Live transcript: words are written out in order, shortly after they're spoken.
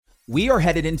We are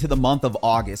headed into the month of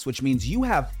August, which means you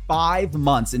have 5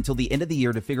 months until the end of the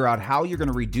year to figure out how you're going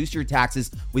to reduce your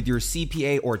taxes with your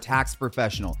CPA or tax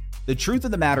professional. The truth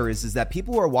of the matter is that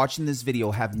people who are watching this video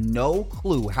have no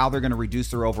clue how they're going to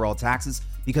reduce their overall taxes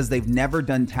because they've never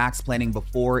done tax planning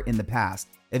before in the past.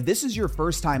 If this is your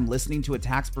first time listening to a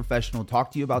tax professional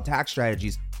talk to you about tax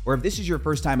strategies, or if this is your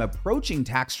first time approaching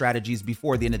tax strategies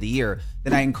before the end of the year,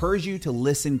 then I encourage you to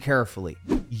listen carefully.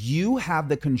 You have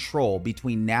the control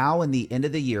between now and the end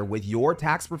of the year with your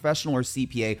tax professional or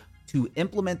CPA to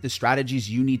implement the strategies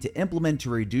you need to implement to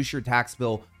reduce your tax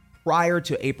bill prior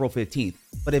to April 15th.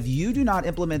 But if you do not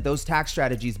implement those tax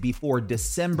strategies before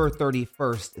December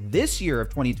 31st this year of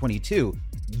 2022,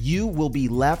 you will be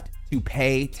left to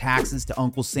pay taxes to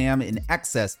Uncle Sam in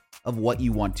excess of what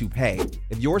you want to pay.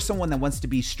 If you're someone that wants to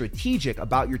be strategic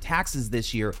about your taxes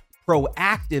this year,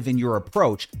 proactive in your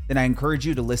approach, then I encourage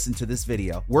you to listen to this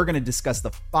video. We're going to discuss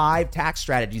the 5 tax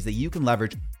strategies that you can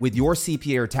leverage with your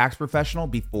CPA or tax professional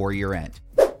before year end.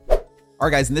 All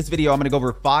right, guys, in this video, I'm going to go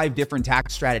over 5 different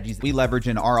tax strategies we leverage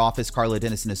in our office, Carla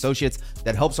Dennis and Associates,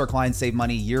 that helps our clients save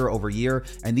money year over year.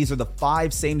 And these are the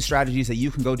 5 same strategies that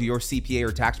you can go to your CPA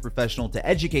or tax professional to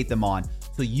educate them on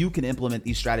so you can implement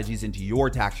these strategies into your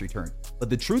tax return.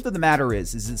 But the truth of the matter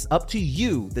is it's up to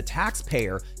you, the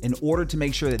taxpayer, in order to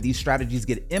make sure that these strategies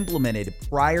get implemented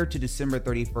prior to December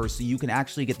 31st so you can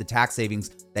actually get the tax savings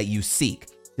that you seek.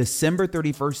 December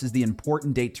 31st is the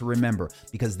important date to remember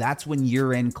because that's when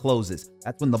year end closes.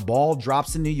 That's when the ball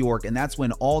drops in New York, and that's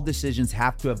when all decisions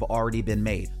have to have already been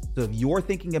made. So if you're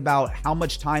thinking about how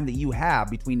much time that you have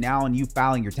between now and you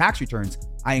filing your tax returns,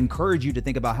 I encourage you to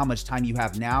think about how much time you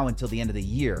have now until the end of the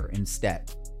year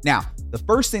instead. Now, the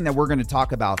first thing that we're going to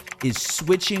talk about is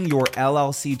switching your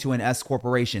LLC to an S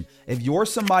corporation. If you're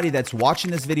somebody that's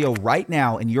watching this video right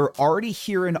now and you're already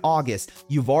here in August,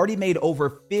 you've already made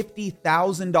over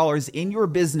 $50,000 in your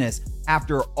business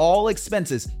after all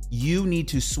expenses, you need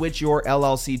to switch your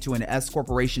LLC to an S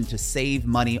corporation to save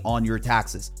money on your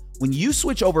taxes. When you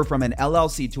switch over from an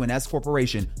LLC to an S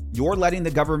corporation, you're letting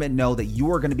the government know that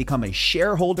you are going to become a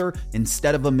shareholder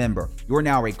instead of a member. You're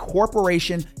now a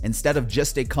corporation instead of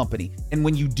just a company. And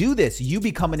when you do this, you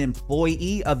become an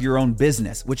employee of your own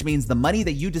business, which means the money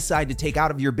that you decide to take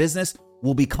out of your business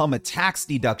will become a tax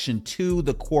deduction to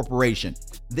the corporation.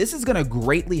 This is going to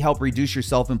greatly help reduce your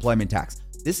self-employment tax.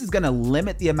 This is going to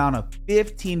limit the amount of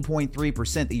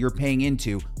 15.3% that you're paying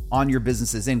into on your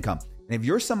business's income. And if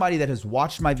you're somebody that has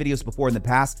watched my videos before in the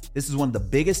past, this is one of the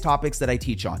biggest topics that I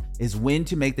teach on, is when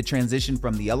to make the transition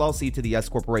from the LLC to the S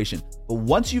corporation. But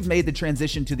once you've made the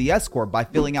transition to the S corp by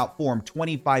filling out Form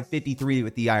 2553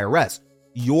 with the IRS,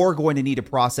 you're going to need to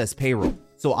process payroll.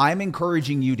 So I'm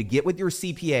encouraging you to get with your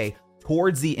CPA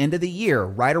towards the end of the year,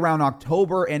 right around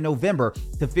October and November,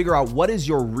 to figure out what is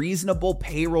your reasonable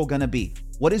payroll going to be?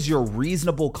 What is your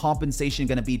reasonable compensation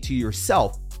going to be to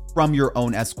yourself from your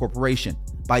own S corporation?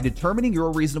 By determining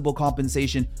your reasonable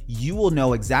compensation, you will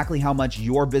know exactly how much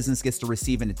your business gets to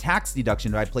receive in a tax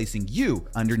deduction by placing you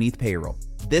underneath payroll.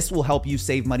 This will help you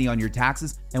save money on your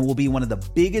taxes and will be one of the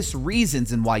biggest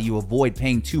reasons in why you avoid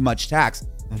paying too much tax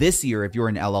this year if you're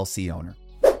an LLC owner.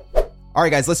 All right,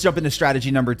 guys, let's jump into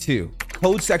strategy number 2.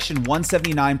 Code section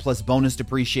 179 plus bonus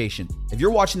depreciation. If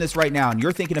you're watching this right now and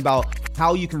you're thinking about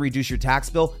how you can reduce your tax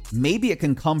bill, maybe it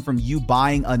can come from you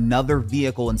buying another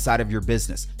vehicle inside of your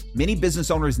business. Many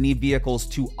business owners need vehicles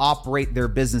to operate their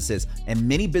businesses, and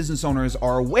many business owners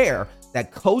are aware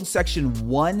that code section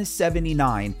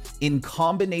 179 in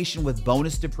combination with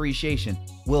bonus depreciation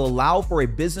will allow for a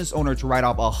business owner to write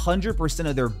off 100%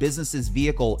 of their business's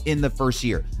vehicle in the first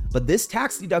year. But this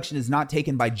tax deduction is not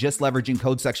taken by just leveraging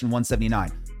code section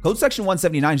 179. Code section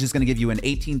 179 is just going to give you an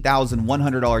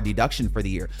 $18,100 deduction for the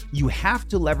year. You have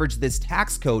to leverage this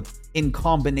tax code in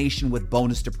combination with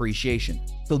bonus depreciation.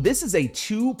 So this is a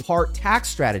 2-part tax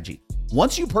strategy.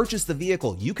 Once you purchase the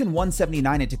vehicle, you can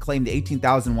 179 it to claim the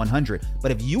 $18,100.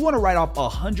 But if you want to write off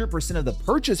 100% of the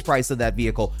purchase price of that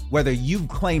vehicle, whether you've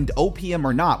claimed OPM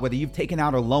or not, whether you've taken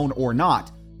out a loan or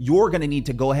not, you're going to need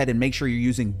to go ahead and make sure you're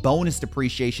using bonus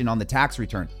depreciation on the tax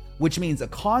return, which means a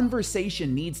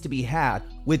conversation needs to be had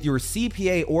with your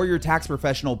CPA or your tax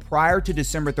professional prior to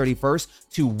December 31st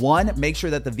to 1, make sure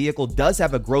that the vehicle does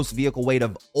have a gross vehicle weight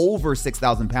of over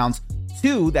 6,000 pounds,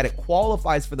 2, that it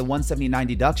qualifies for the 179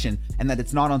 deduction and that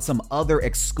it's not on some other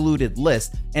excluded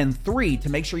list, and 3, to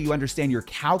make sure you understand your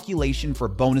calculation for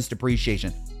bonus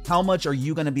depreciation. How much are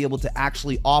you going to be able to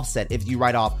actually offset if you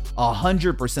write off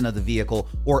 100% of the vehicle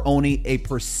or only a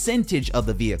percentage of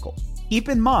the vehicle? Keep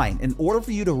in mind, in order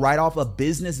for you to write off a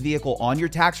business vehicle on your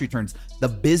tax returns, the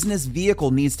business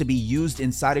vehicle needs to be used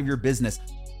inside of your business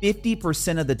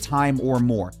 50% of the time or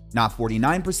more. Not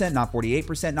 49%, not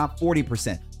 48%, not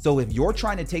 40%. So if you're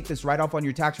trying to take this write-off on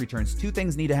your tax returns, two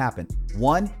things need to happen.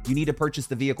 One, you need to purchase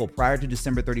the vehicle prior to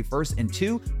December 31st. And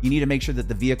two, you need to make sure that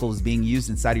the vehicle is being used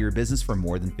inside of your business for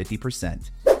more than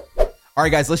 50%. All right,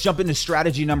 guys, let's jump into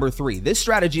strategy number 3. This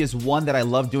strategy is one that I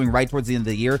love doing right towards the end of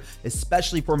the year,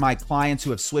 especially for my clients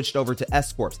who have switched over to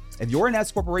S Corps. If you're an S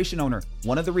Corporation owner,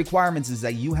 one of the requirements is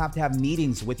that you have to have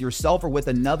meetings with yourself or with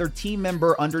another team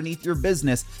member underneath your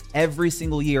business every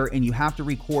single year, and you have to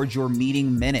record your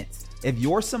meeting minutes. If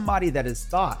you're somebody that has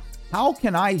thought, how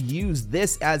can I use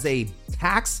this as a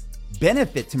tax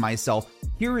benefit to myself?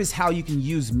 Here is how you can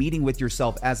use meeting with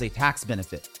yourself as a tax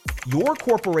benefit. Your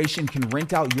corporation can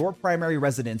rent out your primary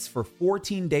residence for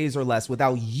 14 days or less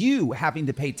without you having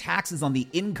to pay taxes on the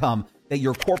income that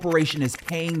your corporation is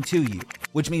paying to you,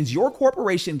 which means your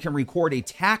corporation can record a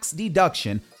tax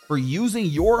deduction for using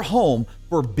your home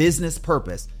for business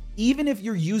purpose. Even if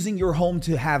you're using your home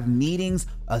to have meetings,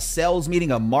 a sales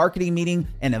meeting, a marketing meeting,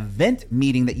 an event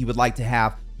meeting that you would like to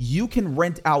have, you can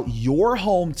rent out your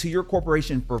home to your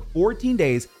corporation for 14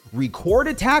 days, record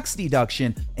a tax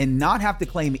deduction, and not have to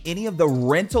claim any of the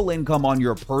rental income on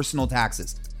your personal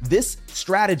taxes. This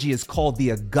strategy is called the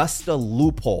Augusta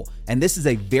loophole. And this is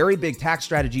a very big tax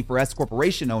strategy for S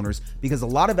Corporation owners because a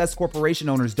lot of S Corporation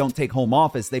owners don't take home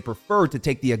office. They prefer to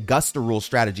take the Augusta rule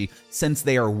strategy since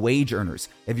they are wage earners.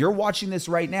 If you're watching this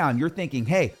right now and you're thinking,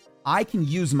 hey, I can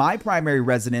use my primary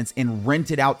residence and rent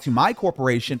it out to my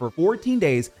corporation for 14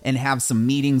 days and have some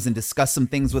meetings and discuss some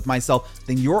things with myself,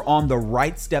 then you're on the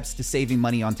right steps to saving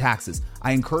money on taxes.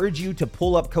 I encourage you to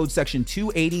pull up code section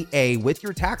 280A with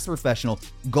your tax professional,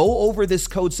 go over this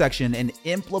code section and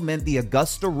implement the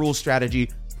Augusta rule strategy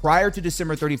prior to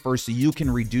December 31st so you can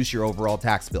reduce your overall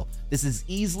tax bill. This is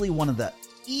easily one of the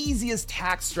easiest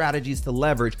tax strategies to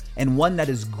leverage and one that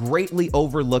is greatly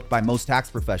overlooked by most tax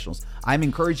professionals. I'm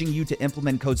encouraging you to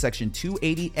implement code section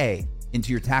 280A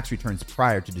into your tax returns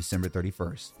prior to December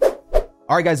 31st.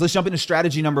 All right, guys, let's jump into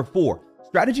strategy number 4.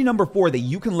 Strategy number 4 that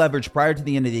you can leverage prior to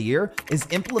the end of the year is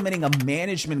implementing a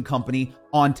management company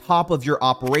on top of your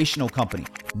operational company.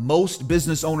 Most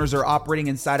business owners are operating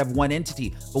inside of one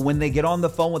entity, but when they get on the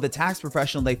phone with a tax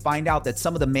professional, they find out that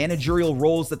some of the managerial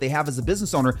roles that they have as a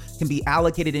business owner can be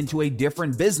allocated into a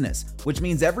different business, which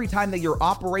means every time that your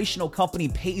operational company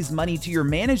pays money to your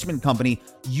management company,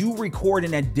 you record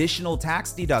an additional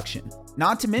tax deduction.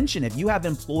 Not to mention, if you have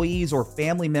employees or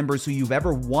family members who you've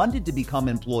ever wanted to become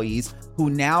employees who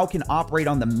now can operate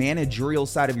on the managerial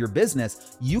side of your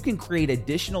business, you can create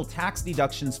additional tax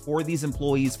deductions for these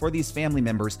employees, for these family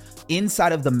members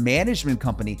inside of the management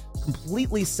company,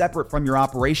 completely separate from your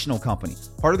operational company.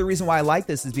 Part of the reason why I like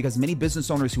this is because many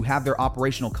business owners who have their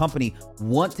operational company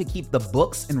want to keep the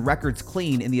books and records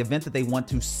clean in the event that they want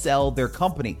to sell their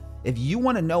company. If you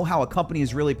want to know how a company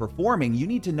is really performing, you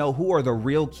need to know who are the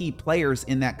real key players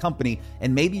in that company.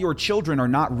 And maybe your children are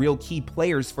not real key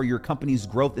players for your company's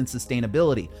growth and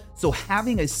sustainability. So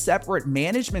having a separate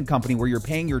management company where you're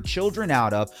paying your children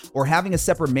out of, or having a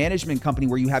separate management company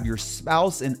where you have your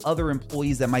spouse and other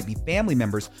employees that might be family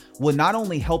members, will not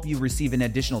only help you receive an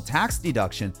additional tax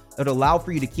deduction, it'll allow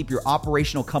for you to keep your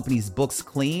operational company's books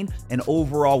clean, and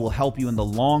overall will help you in the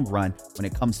long run when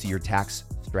it comes to your tax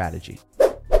strategy.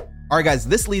 All right, guys,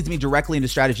 this leads me directly into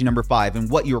strategy number 5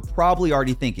 and what you're probably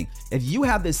already thinking. If you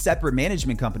have this separate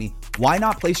management company, why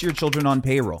not place your children on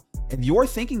payroll? If you're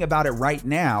thinking about it right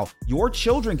now, your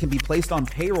children can be placed on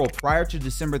payroll prior to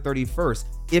December 31st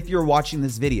if you're watching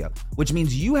this video, which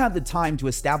means you have the time to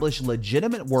establish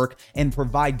legitimate work and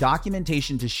provide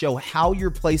documentation to show how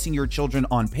you're placing your children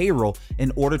on payroll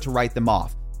in order to write them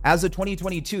off. As of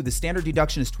 2022, the standard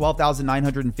deduction is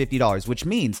 $12,950, which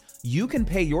means you can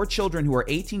pay your children who are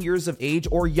 18 years of age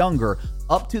or younger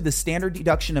up to the standard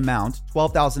deduction amount,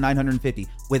 $12,950,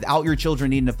 without your children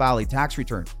needing to file a tax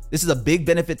return. This is a big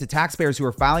benefit to taxpayers who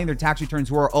are filing their tax returns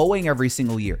who are owing every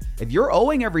single year. If you're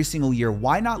owing every single year,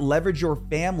 why not leverage your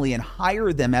family and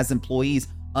hire them as employees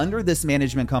under this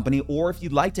management company? Or if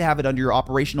you'd like to have it under your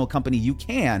operational company, you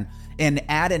can, and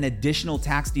add an additional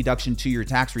tax deduction to your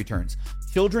tax returns.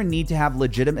 Children need to have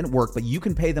legitimate work, but you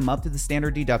can pay them up to the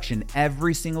standard deduction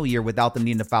every single year without them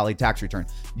needing to file a tax return.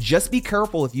 Just be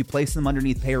careful if you place them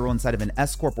underneath payroll inside of an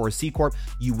S Corp or a C Corp,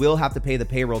 you will have to pay the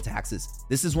payroll taxes.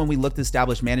 This is when we look to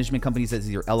establish management companies as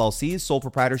either LLCs, sole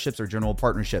proprietorships, or general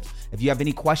partnerships. If you have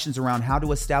any questions around how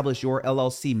to establish your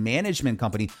LLC management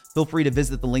company, feel free to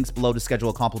visit the links below to schedule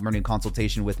a complimentary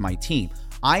consultation with my team.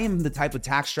 I am the type of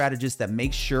tax strategist that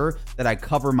makes sure that I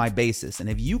cover my basis. And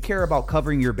if you care about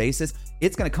covering your basis,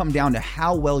 It's going to come down to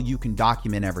how well you can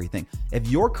document everything. If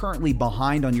you're currently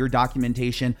behind on your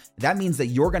documentation, that means that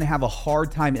you're going to have a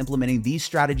hard time implementing these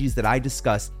strategies that I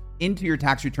discussed into your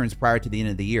tax returns prior to the end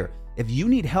of the year. If you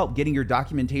need help getting your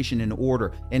documentation in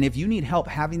order, and if you need help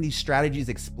having these strategies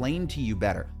explained to you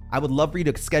better, I would love for you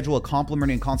to schedule a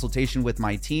complimentary consultation with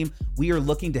my team. We are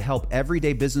looking to help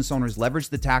everyday business owners leverage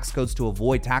the tax codes to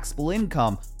avoid taxable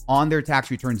income on their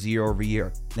tax returns year over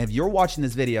year. And if you're watching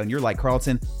this video and you're like,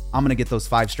 Carlton, I'm gonna get those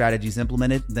 5 strategies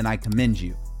implemented, then I commend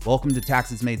you. Welcome to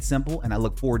Taxes Made Simple, and I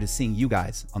look forward to seeing you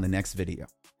guys on the next video.